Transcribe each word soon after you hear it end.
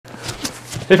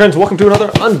Hey friends, welcome to another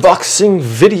unboxing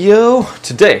video.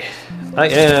 Today I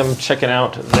am checking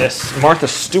out this Martha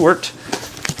Stewart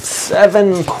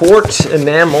 7-quart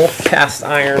enamel cast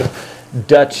iron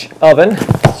Dutch oven.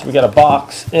 So we got a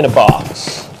box in a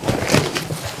box.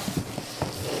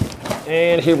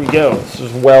 And here we go. This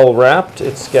is well wrapped.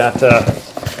 It's got,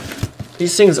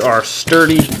 these things are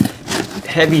sturdy,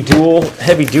 heavy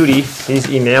duty. These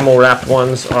enamel wrapped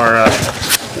ones are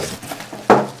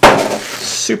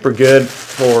super good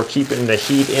for keeping the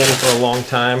heat in for a long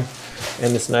time.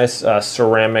 And this nice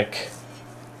ceramic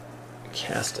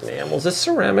cast enamel. Is this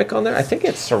ceramic on there? I think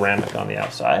it's ceramic on the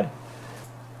outside.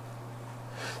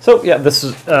 So yeah, this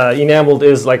is enameled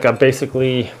is like a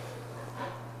basically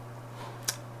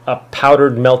a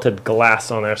powdered melted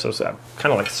glass on there, so it's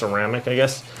kind of like ceramic, I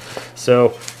guess.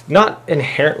 So not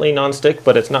inherently non-stick,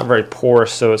 but it's not very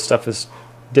porous, so its stuff is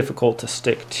difficult to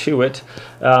stick to it.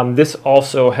 This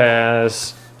also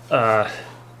has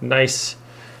nice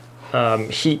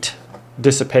heat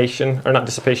dissipation, or not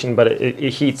dissipation, but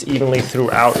it heats evenly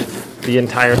throughout the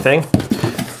entire thing.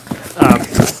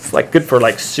 It's like good for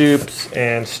like soups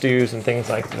and stews and things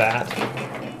like that.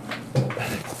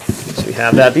 So we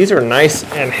have that. These are nice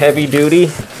and heavy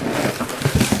duty.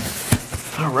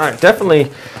 All right,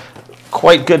 definitely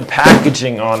quite good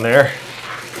packaging on there.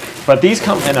 But these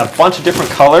come in a bunch of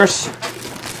different colors.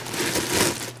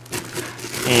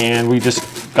 And we just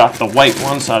got the white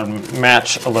one so it'd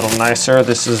match a little nicer.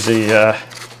 This is the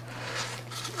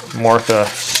Martha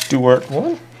Stewart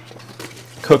one.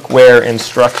 Cookware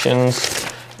instructions.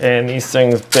 And these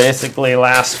things basically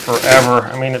last forever.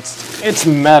 I mean, it's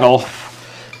metal,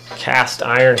 cast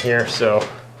iron here, so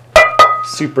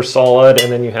super solid.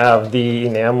 And then you have the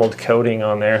enameled coating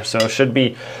on there, so it should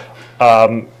be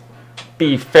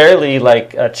fairly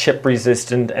like chip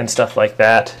resistant and stuff like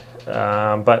that.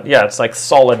 But yeah, it's like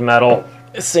solid metal.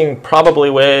 This thing probably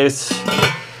weighs,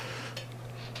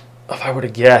 if I were to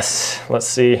guess, let's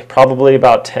see, probably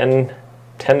about 10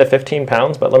 to 15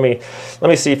 pounds. But let me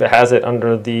see if it has it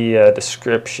under the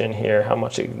description here, how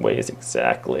much it weighs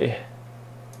exactly.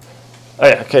 Oh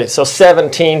yeah, okay, so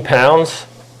 17 pounds,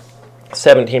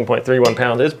 17.31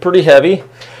 pounds. It's pretty heavy.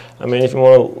 I mean, if you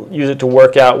want to use it to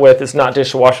work out with, it's not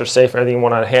dishwasher safe or anything. You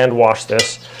want to hand wash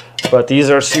this. But these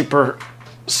are super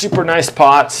nice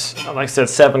pots. Like I said,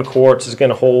 7 quarts is going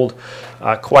to hold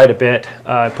quite a bit.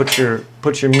 Put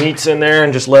your meats in there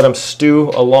and just let them stew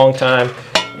a long time.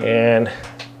 And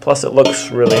plus, it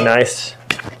looks really nice.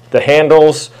 The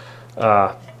handles,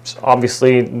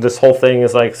 obviously, this whole thing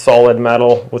is like solid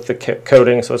metal with the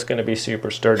coating, so it's going to be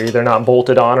super sturdy. They're not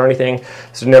bolted on or anything,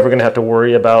 so you're never going to have to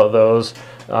worry about those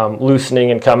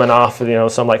loosening and coming off. You know,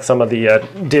 some of the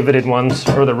divoted ones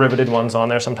or the riveted ones on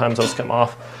there. Sometimes those come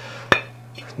off.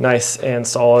 Nice and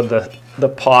solid. The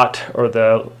pot or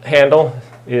the handle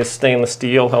is stainless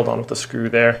steel, held on with a screw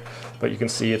there, but you can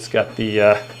see it's got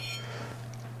the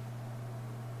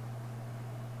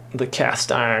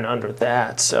cast iron under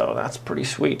that, so that's pretty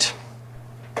sweet.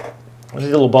 These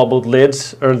little bubbled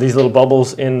lids, or these little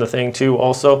bubbles in the thing too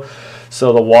also,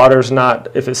 so the water's not,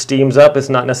 if it steams up, it's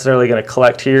not necessarily going to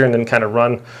collect here and then kind of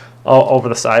run all over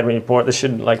the side when you pour it. This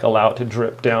should like allow it to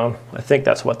drip down. I think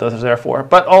that's what those are there for.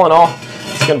 But all in all,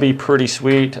 it's going to be pretty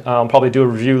sweet. Probably do a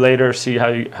review later, see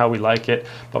how we like it.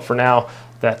 But for now,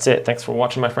 that's it. Thanks for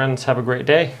watching, my friends. Have a great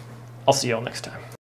day. I'll see you all next time.